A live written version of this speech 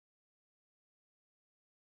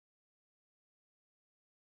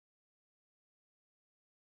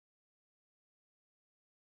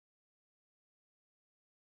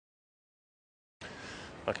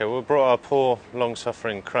Okay, well, we brought our poor,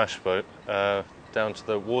 long-suffering crash boat down to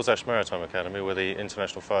the Warsash Maritime Academy, where the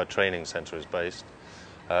International Fire Training Centre is based.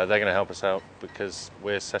 They're going to help us out because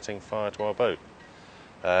we're setting fire to our boat.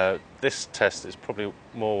 This test is probably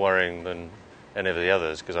more worrying than any of the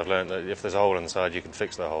others, because I've learned that if there's a hole inside, you can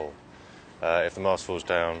fix the hole. If the mast falls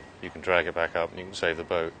down, you can drag it back up and you can save the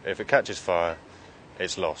boat. If it catches fire,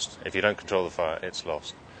 it's lost. If you don't control the fire, it's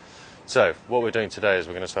lost. So what we're doing today is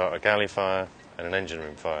we're going to start a galley fire and an engine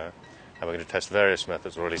room fire, and we're going to test various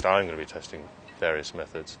methods, or at least I'm going to be testing various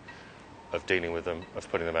methods of dealing with them, of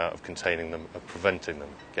putting them out, of containing them, of preventing them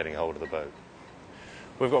getting hold of the boat.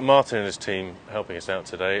 We've got Martin and his team helping us out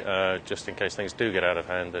today, just in case things do get out of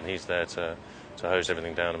hand, and he's there to hose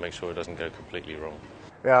everything down and make sure it doesn't go completely wrong.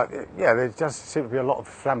 Yeah, there does seem to be a lot of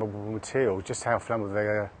flammable material. Just how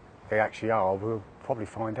flammable they actually are, we'll probably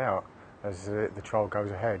find out as the trial goes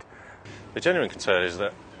ahead. The genuine concern is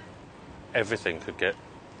that everything could get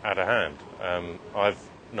out of hand. I've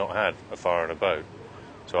not had a fire in a boat,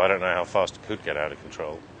 so I don't know how fast it could get out of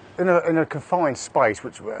control. In a confined space,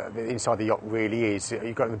 which inside the yacht really is,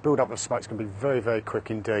 you've got the build-up of smoke is going to be very, very quick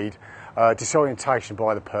indeed. Disorientation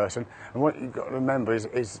by the person, and what you've got to remember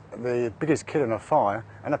is the biggest killer in a fire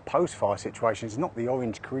and a post-fire situation is not the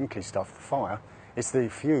orange crinkly stuff, the fire, it's the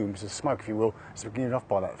fumes, the smoke, if you will, that's beginning off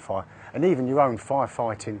by that fire. And even your own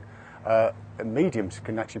firefighting mediums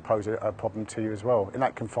can actually pose a problem to you as well in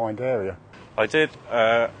that confined area. I did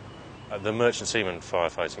the merchant seaman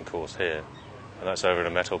firefighting course here, and that's over in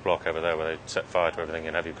a metal block over there where they set fire to everything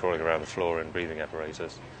and have you crawling around the floor in breathing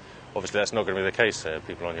apparatus. Obviously that's not going to be the case here.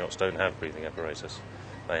 People on yachts don't have breathing apparatus.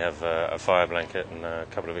 They have a fire blanket and a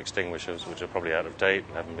couple of extinguishers, which are probably out of date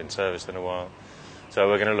and haven't been serviced in a while. So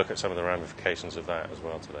we're going to look at some of the ramifications of that as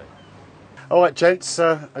well today. All right, gents,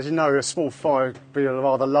 as you know, a small fire could be a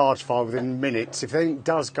rather large fire within minutes. If anything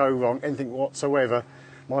does go wrong, anything whatsoever,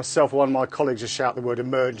 myself or one of my colleagues will shout the word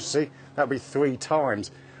emergency. That'll be 3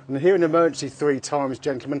 times. And here in emergency 3 times,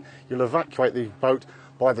 gentlemen, you'll evacuate the boat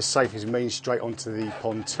by the safest means straight onto the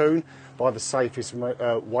pontoon, by the safest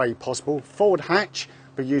way possible. Forward hatch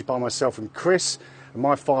will be used by myself and Chris, and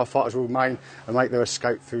my firefighters will remain and make their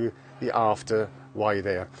escape through the after way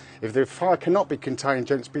there. If the fire cannot be contained,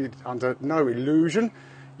 gents, be under no illusion,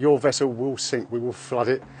 your vessel will sink. We will flood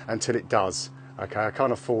it until it does. Okay, I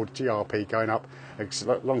can't afford GRP going up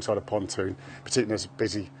alongside a pontoon, particularly in a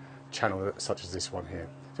busy channel such as this one here.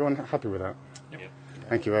 Is everyone happy with that? Yep.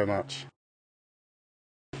 Thank you very much.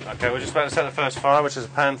 Okay, we're just about to set the first fire, which is a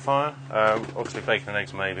pan fire. Obviously bacon and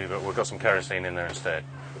eggs maybe, but we've got some kerosene in there instead.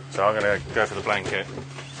 So I'm going to go for the blanket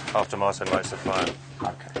after Martin lights the fire.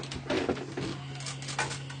 Okay.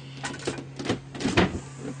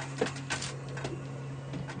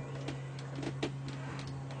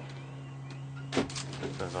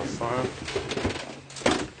 There's our fire.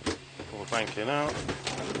 Pull the blanket out.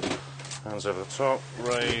 Hands over the top,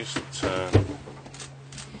 raise, turn.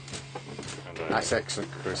 And That's excellent,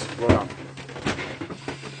 Chris. Well done.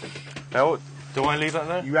 Now, do I leave that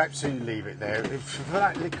there? You absolutely leave it there. For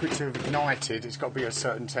that liquid to have ignited, it's got to be a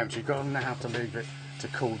certain temperature. You've got to know how to leave it to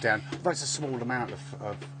cool down. That's a small amount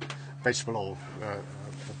of vegetable oil,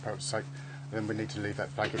 for purpose sake. Then we need to leave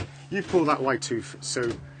that blanket. You pull that way too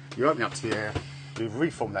soon. You open up to the air. You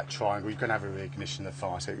reform that triangle. You can have a reignition of the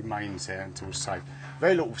fire, so it remains there until it's safe.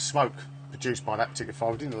 Very little smoke produced by that particular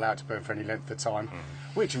fire. We didn't allow it to burn for any length of time,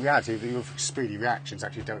 which in reality, the speedy reactions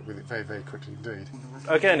actually dealt with it very, very quickly indeed.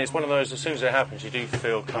 Again, it's one of those, as soon as it happens, you do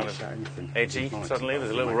feel kind of edgy suddenly.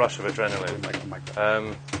 There's a little rush of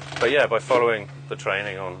adrenaline. But yeah, by following the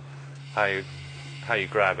training on how you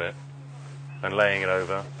grab it and laying it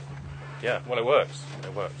over, yeah, well, it works.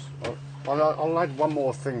 It works. I'll add one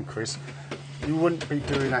more thing, Chris. You wouldn't be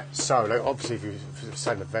doing that solo. Obviously, if you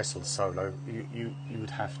sail the vessel solo, you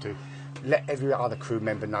would have to let every other crew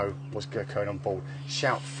member know what's occurring on board.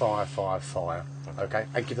 Shout fire, fire, fire. Okay,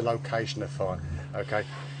 and give the location of fire. Okay,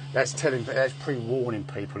 that's pre-warning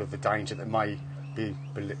people of the danger that may be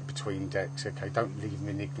between decks. Okay, don't leave them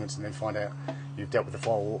in ignorance and then find out you've dealt with the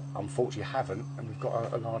fire. Or unfortunately, you haven't, and we've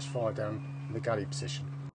got a large fire down in the galley position.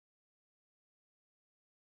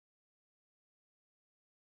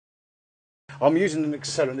 I'm using an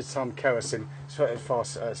accelerant this time, kerosene. It's far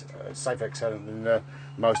safer accelerant than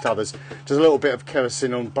most others. Just a little bit of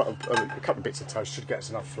kerosene on a couple of bits of toast should get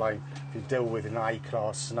us enough flame if you deal with an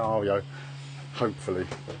A-class scenario, hopefully.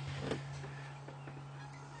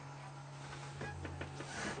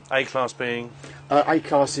 A-class being?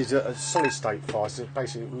 A-class is a solid state fire, so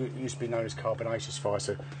basically it used to be known as carbonaceous fire,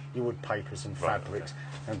 so your wood papers and fabrics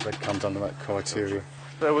and bread comes under that criteria.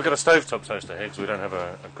 So we've got a stovetop toaster here because we don't have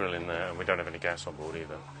a grill in there and we don't have any gas on board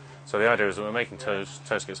either. So the idea is that we're making toast,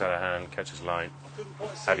 toast gets out of hand, catches light.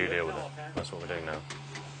 How do you deal with it? That's what we're doing now.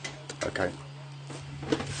 Okay.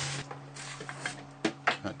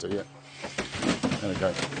 That'll do it. There we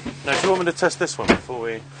go. Now, do you want me to test this one before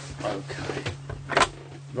we... Okay.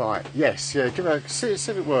 Right, yes, yeah, give it a, see if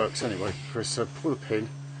it works anyway, Chris. Pull the pin,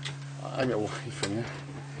 aim it away from you.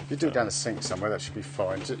 If you do it down the sink somewhere, that should be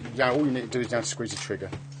fine. Yeah, all you need to do is now squeeze the trigger.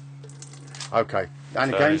 Okay,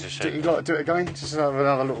 and So again, you like to do it again? Just have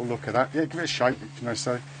another little look at that. Yeah, give it a shake, you know,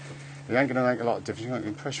 so it ain't going to make a lot of difference, you ain't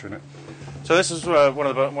going to pressure in it. So this is one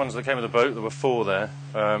of the ones that came with the boat. There were 4 there.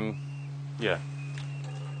 Yeah,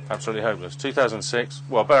 absolutely hopeless. 2006.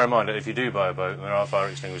 Well, bear in mind that if you do buy a boat and there are fire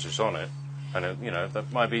extinguishers on it, and it, you know,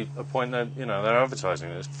 that might be a point that, you know, they're advertising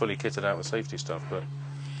it. It's fully kitted out with safety stuff, but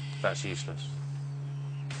that's useless.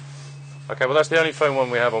 Okay, well that's the only foam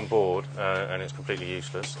one we have on board, and it's completely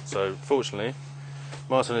useless. So fortunately,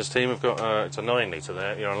 Martin and his team have got it's a 9 litre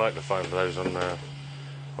there. You know, I like the foam of those on a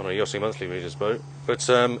Yachting Monthly reader's boat, but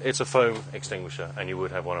it's a foam extinguisher, and you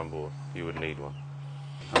would have one on board. You would need one.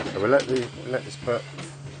 Okay, we'll let this bird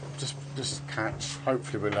just catch.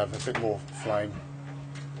 Hopefully, we'll have a bit more flame.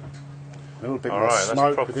 A little bit more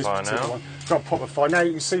smoke with this particular one. Got a proper fire. Now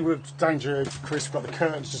you can see we're danger, Chris. We've got the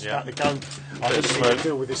curtains just about to go. I just need to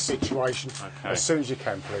deal with this situation as soon as you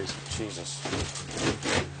can, please. Jesus.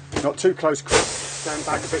 Not too close, Chris. Stand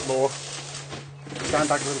back a bit more. Stand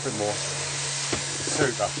back a little bit more.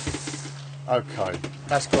 Super. Okay,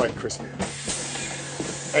 that's great, Chris.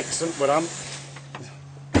 Excellent. Well done.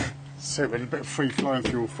 Super. A bit of free-flowing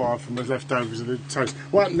fuel fire from the leftovers of the toast.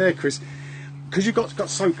 What happened there, Chris? Because you got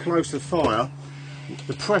so close to the fire,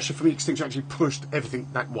 the pressure from the extinguisher actually pushed everything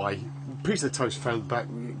that way. A piece of the toast fell back,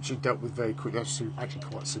 which you dealt with very quickly. That's actually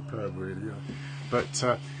quite superb, really. Yeah.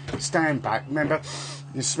 But stand back. Remember,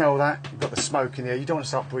 you smell that, you've got the smoke in there. You don't want to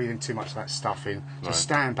start breathing too much of that stuff in. So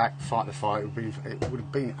stand back, fight the fire. It would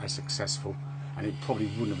have been as successful, and it probably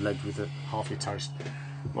wouldn't have led with half your toast.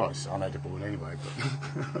 Well, it's unedible anyway.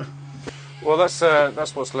 But Well,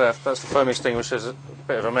 that's what's left. That's the foam extinguisher. It's a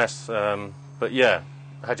bit of a mess. But yeah,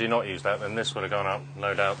 had you not used that, then this would have gone up,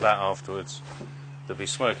 no doubt. That afterwards, there'd be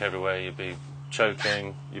smoke everywhere, you'd be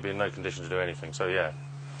choking, you'd be in no condition to do anything. So yeah,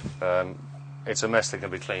 it's a mess that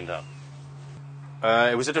can be cleaned up.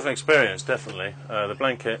 It was a different experience, definitely. The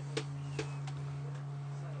blanket,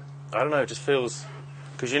 I don't know, it just feels,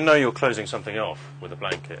 because you know you're closing something off with a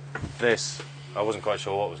blanket. This, I wasn't quite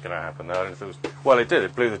sure what was going to happen there. I don't know if it was, well, it did.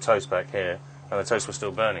 It blew the toast back here, and the toast was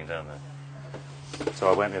still burning down there. So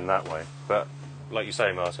I went in that way. But like you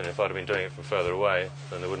say, Martin, if I'd have been doing it from further away,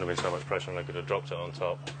 then there wouldn't have been so much pressure, and I could have dropped it on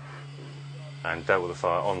top and dealt with the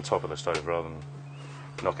fire on top of the stove rather than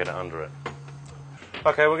knocking it under it.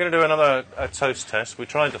 Okay, we're going to do another toast test. We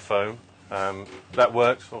tried the foam. That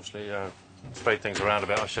worked. Obviously, sprayed things around a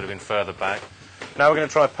bit. I should have been further back. Now we're going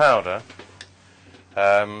to try powder.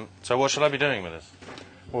 So what should I be doing with this?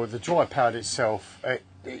 well, the dry powder itself,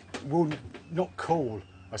 it will not cool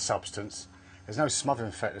a substance. There's no smothering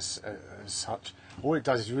effect as such. All it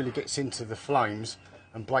does is really gets into the flames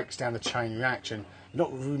and breaks down the chain reaction. You're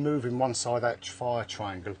not removing one side of that fire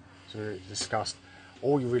triangle, as we discussed.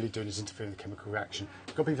 All you're really doing is interfering with the chemical reaction.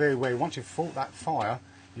 You've got to be very aware, once you've fought that fire,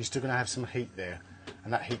 you're still going to have some heat there,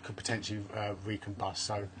 and that heat could potentially recombust.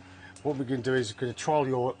 So what we're going to do is we're going to trial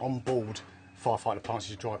your onboard firefighter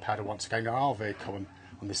appliances, dry powder once again. They are very common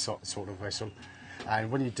on this sort of vessel.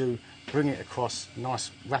 And when you do, bring it across,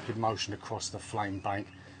 nice rapid motion across the flame bank,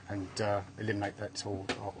 and eliminate that, or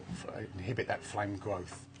inhibit that flame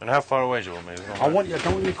growth. And how far away do you want me? I don't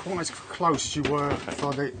want you quite as close as you were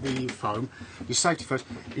for the foam. Your safety first.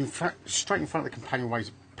 In fact, straight in front of the companionway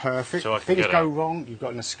is perfect. So if things go wrong, you've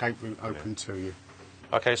got an escape route open to you.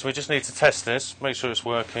 Okay, so we just need to test this, make sure it's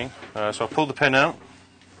working. So I'll pull the pin out.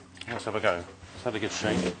 Let's have a go. Let's have a good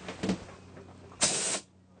shake.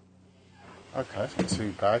 Okay, that's not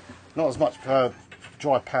too bad. Not as much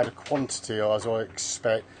dry powder quantity as I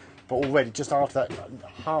expect, but already just after that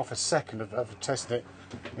half a second of testing it,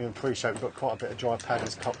 you appreciate we've got quite a bit of dry powder in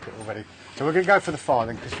this cockpit already. So we're going to go for the fire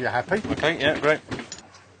then, because you're happy. Okay, yeah, great.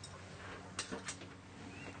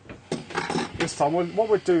 This time, what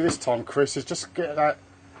we'll do this time, Chris, is just get that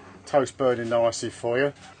toast burning nicely for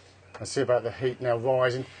you, and see about the heat now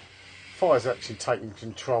rising. Fire's actually taking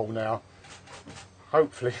control now,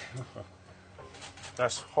 hopefully.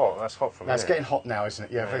 That's hot from here. That's getting hot now, isn't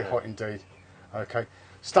it? Yeah, very hot indeed. Okay.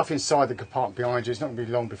 Stuff inside the compartment behind you, it's not going to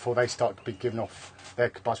be long before they start to be giving off their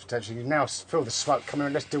combustion potential. You now feel the smoke coming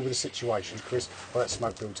in. Let's deal with the situation, Chris, while that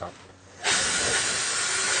smoke builds up.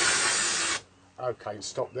 Okay,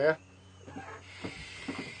 stop there.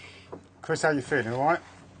 Chris, how are you feeling, all right?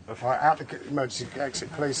 Right, out the emergency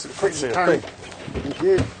exit, please. As quick as you can. Thank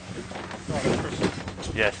you.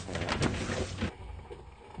 Yes.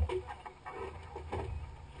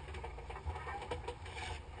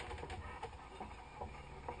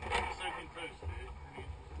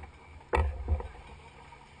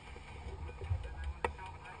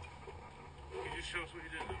 Show us what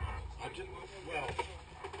you're doing. Well,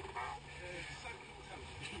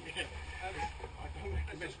 yeah. I don't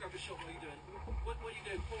recommend. Let's grab a shot. What are you doing? What are you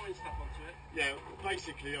doing? Pouring stuff onto it? Yeah,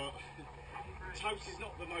 basically, toast is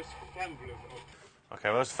not the most flammable of. Okay,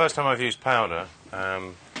 well, that's the first time I've used powder,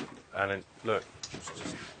 and look, it's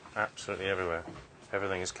just absolutely everywhere.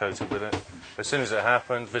 Everything is coated with it. As soon as it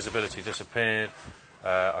happened, visibility disappeared.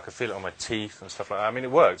 I could feel it on my teeth and stuff like that. I mean,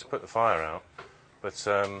 it worked to put the fire out, but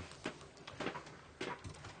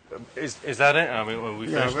is that it? I mean, we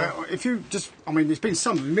finished well, if you just, I mean, it's been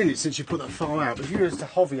some minutes since you put that fire out. If you just to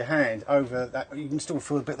hover your hand over that, you can still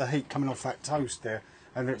feel a bit of the heat coming off that toast there,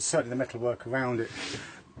 and it's certainly the metalwork around it.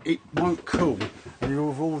 It won't cool, and you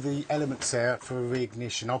have all the elements there for a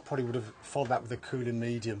reignition. I probably would have followed that with a cooling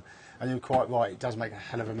medium, and you're quite right, it does make a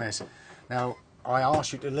hell of a mess. Now, I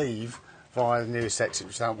asked you to leave via the nearest exit,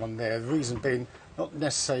 which is that one there. The reason being, not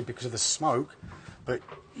necessarily because of the smoke, but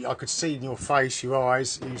I could see in your face, your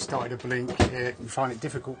eyes, you started to blink, you find it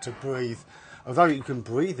difficult to breathe. Although you can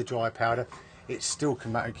breathe the dry powder, it still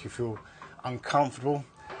can make you feel uncomfortable.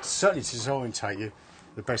 Certainly to disorientate you,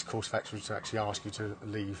 the best course of action was to actually ask you to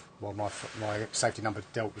leave while my safety number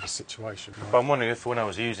dealt with the situation. Right? But I'm wondering if when I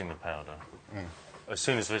was using the powder, as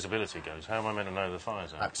soon as visibility goes, how am I meant to know the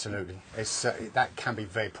fire's out? Absolutely. It's, that can be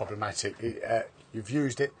very problematic. You've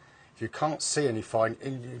used it, if you can't see any fire,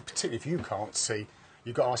 particularly if you can't see,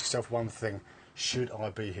 you've got to ask yourself one thing: should I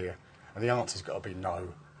be here? And the answer's got to be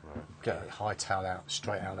no. Right. Get a high towel out,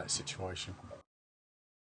 straight out of that situation.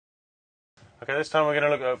 Okay, this time we're going to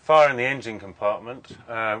look at fire in the engine compartment.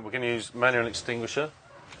 We're going to use manual extinguisher.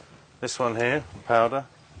 This one here, powder.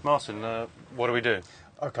 Martin, what do we do?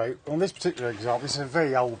 Okay, on this particular example, this is a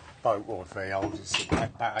very old boat, or very old, it's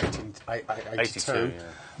about 1882.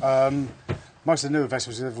 Yeah. Most of the newer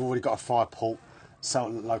vessels have already got a fire port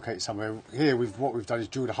located somewhere. Here, what we've done is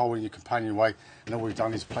drilled a hole in your companionway, and all we've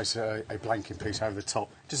done is place a blanking piece over the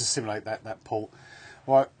top, just to simulate that port.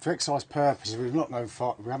 Right, for exercise purposes, we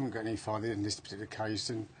haven't got any fire in this particular case,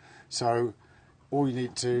 and so all you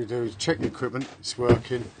need to do is check the equipment, it's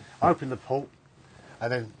working, open the port,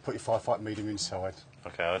 and then put your firefight medium inside.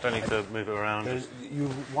 Okay, I don't need to move it around. You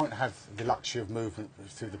won't have the luxury of movement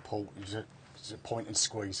through the port. You just point and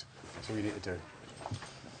squeeze. That's all you need to do.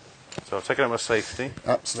 So I've taken out my safety.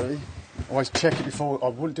 Absolutely. Always check it before. I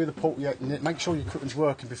wouldn't do the port yet. Make sure your equipment's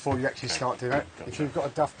working before you actually start doing that. If you've got a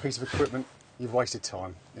duff piece of equipment, you've wasted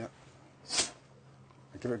time. Yeah.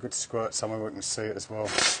 Give it a good squirt somewhere where we can see it as well.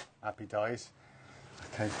 Happy days.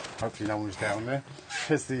 Okay. Hopefully no one's down there.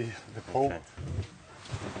 Here's the port. Okay.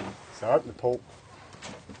 So open the port.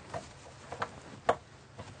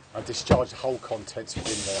 I discharge the whole contents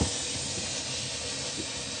within there.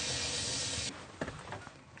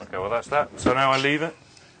 Okay, well that's that. So now I leave it?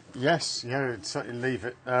 Yes, yeah, I'd certainly leave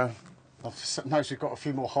it. I've noticed we've got a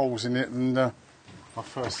few more holes in it than I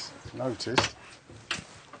first noticed.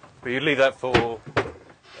 But you leave that for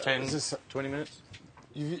 10, 20 minutes?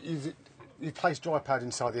 You place dry powder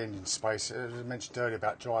inside the engine space. As I mentioned earlier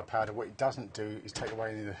about dry powder, what it doesn't do is take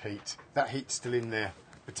away any of the heat. That heat's still in there,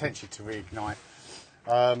 potentially to reignite.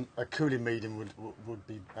 A cooling medium would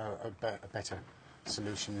be a better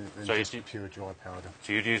solution than just pure dry powder.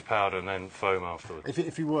 So you'd use powder and then foam afterwards?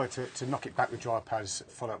 If you were to knock it back with dry powder,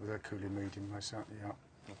 follow up with a cooling medium, most certainly, yeah.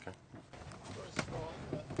 Okay.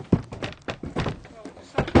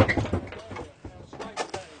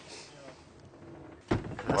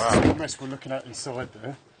 Wow. That's the mess we're looking at inside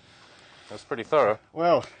there. That's pretty thorough.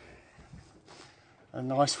 Well, a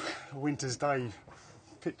nice winter's day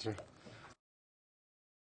picture.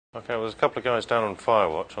 Okay, well, there's a couple of guys down on fire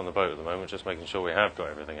watch on the boat at the moment, just making sure we have got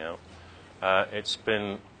everything out. It's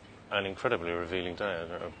been an incredibly revealing day,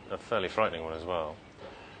 a fairly frightening one as well.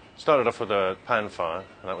 Started off with a pan fire,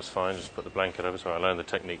 and that was fine, just put the blanket over, so I learned the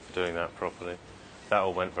technique for doing that properly. That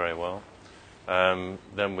all went very well.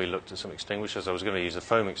 Then we looked at some extinguishers. I was going to use a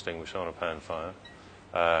foam extinguisher on a pan fire,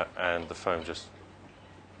 and the foam just,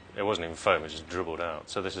 it wasn't even foam, it just dribbled out.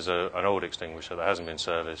 So this is an old extinguisher that hasn't been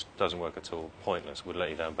serviced, doesn't work at all, pointless, would let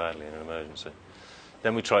you down badly in an emergency.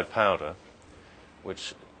 Then we tried powder,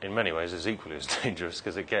 which in many ways is equally as dangerous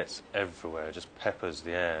because it gets everywhere, it just peppers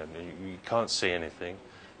the air. You can't see anything,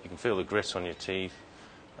 you can feel the grit on your teeth.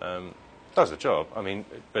 Does the job, I mean,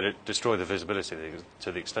 but it destroyed the visibility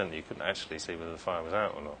to the extent that you couldn't actually see whether the fire was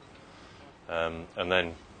out or not. And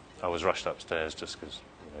then I was rushed upstairs just because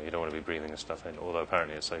you don't want to be breathing this stuff in, although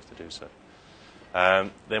apparently it's safe to do so.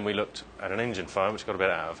 Then we looked at an engine fire, which got a bit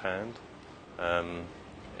out of hand.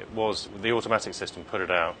 It was the automatic system put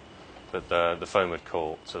it out, but the foam had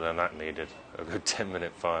caught, so then that needed a good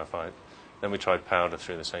 10-minute firefight. Then we tried powder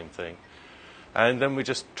through the same thing, and then we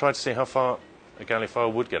just tried to see how far a galley fire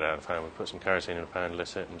would get out of hand. We put some kerosene in a pan,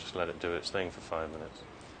 lit it, and just let it do its thing for 5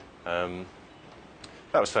 minutes.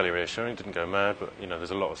 That was fairly reassuring. Didn't go mad, but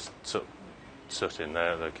there's a lot of soot in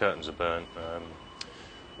there. The curtains are burnt.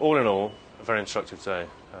 All in all, a very instructive day.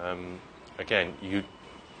 Again,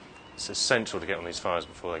 it's essential to get on these fires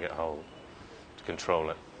before they get hold, to control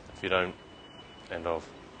it. If you don't, end of.